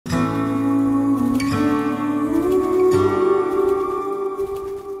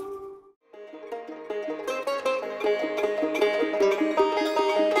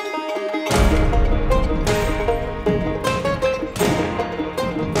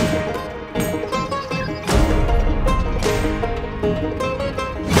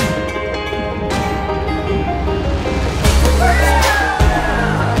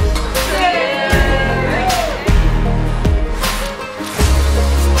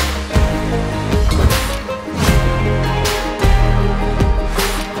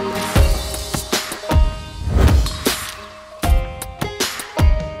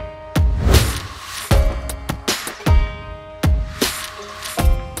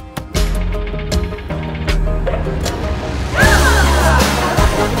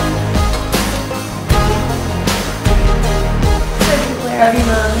Love you,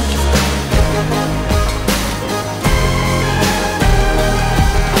 Mom.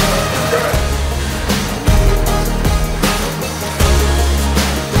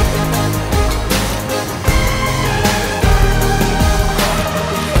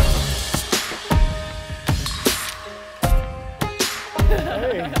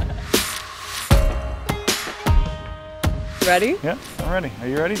 Ready? Yeah, I'm ready. Are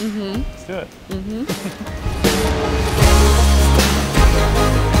you ready? Mm-hmm. Let's do it. Mm-hmm.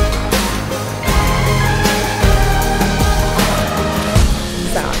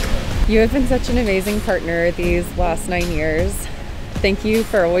 Zach, you have been such an amazing partner these last 9 years. Thank you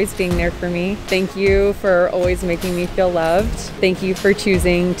for always being there for me. Thank you for always making me feel loved. Thank you for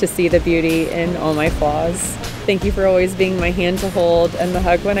choosing to see the beauty in all my flaws. Thank you for always being my hand to hold and the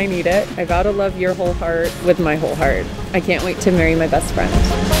hug when I need it. I vow to love your whole heart with my whole heart. I can't wait to marry my best friend.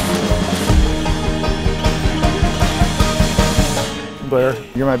 Blair,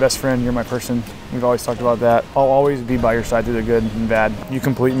 you're my best friend, you're my person. We've always talked about that. I'll always be by your side through the good and bad. You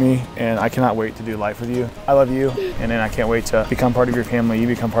complete me, and I cannot wait to do life with you. I love you, and then I can't wait to become part of your family. You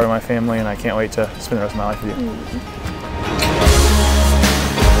become part of my family, and I can't wait to spend the rest of my life with you.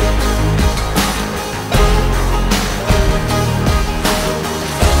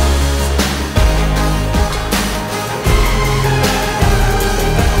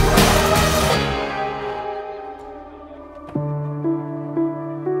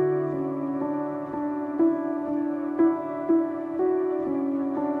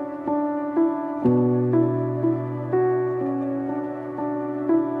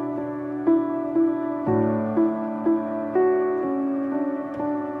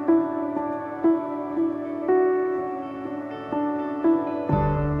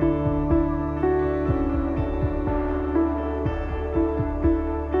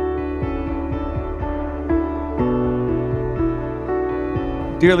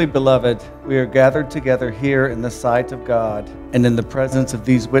 Dearly beloved, we are gathered together here in the sight of God and in the presence of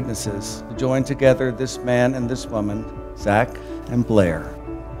these witnesses to join together this man and this woman, Zach and Blair.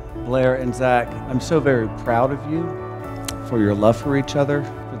 Blair and Zach, I'm so very proud of you for your love for each other,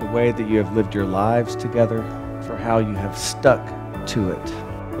 for the way that you have lived your lives together, for how you have stuck to it.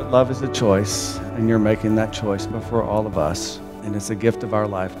 But love is a choice, and you're making that choice before all of us, and it's a gift of our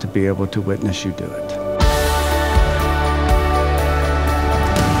life to be able to witness you do it.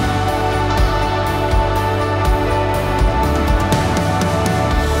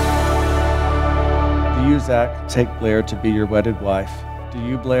 Do you, Zach, take Blair to be your wedded wife? Do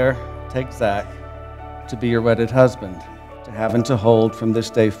you, Blair, take Zach to be your wedded husband, to have and to hold from this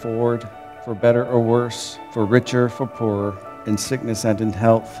day forward, for better or worse, for richer, for poorer, in sickness and in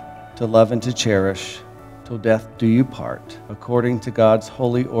health, to love and to cherish, till death do you part? According to God's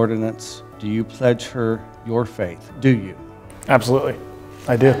holy ordinance, do you pledge her your faith? Do you? Absolutely,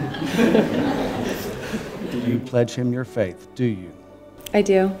 I do. Do you pledge him your faith? Do you? I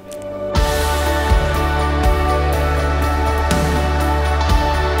do.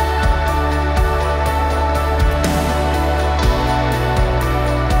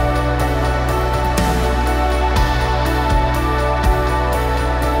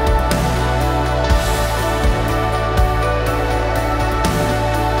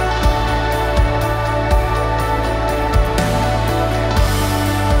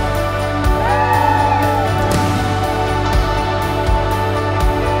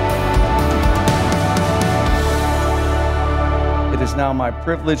 It is now my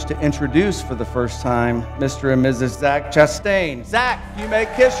privilege to introduce for the first time Mr. and Mrs. Zach Chastain. Zach, you may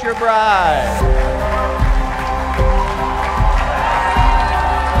kiss your bride.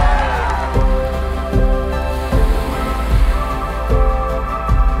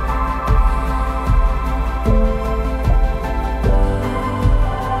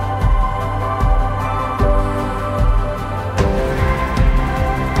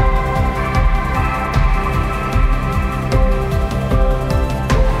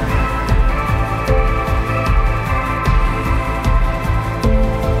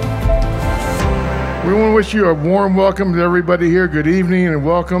 We want to wish you a warm welcome to everybody here. Good evening and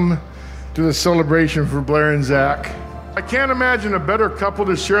welcome to the celebration for Blair and Zach. I can't imagine a better couple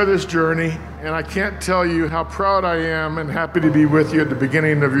to share this journey, and I can't tell you how proud I am and happy to be with you at the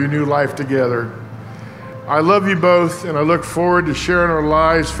beginning of your new life together. I love you both, and I look forward to sharing our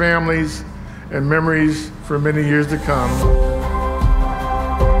lives, families, and memories for many years to come.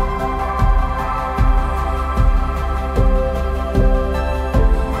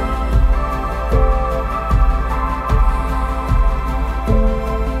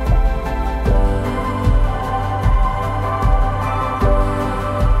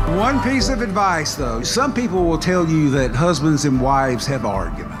 One piece of advice, though. Some people will tell you that husbands and wives have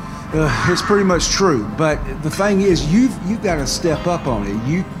arguments. It's pretty much true, but the thing is, you've got to step up on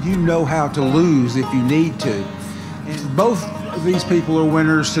it. You know how to lose if you need to. And both of these people are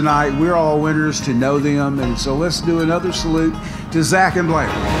winners tonight. We're all winners to know them, and so let's do another salute to Zach and Blair.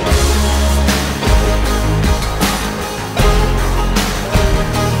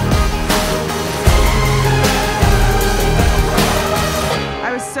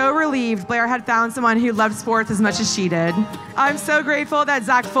 Blair had found someone who loved sports as much as she did. I'm so grateful that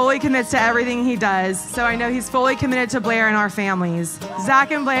Zach fully commits to everything he does, so I know he's fully committed to Blair and our families.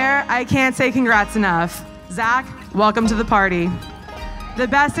 Zach and Blair, I can't say congrats enough. Zach, welcome to the party. The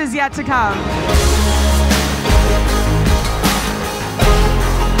best is yet to come.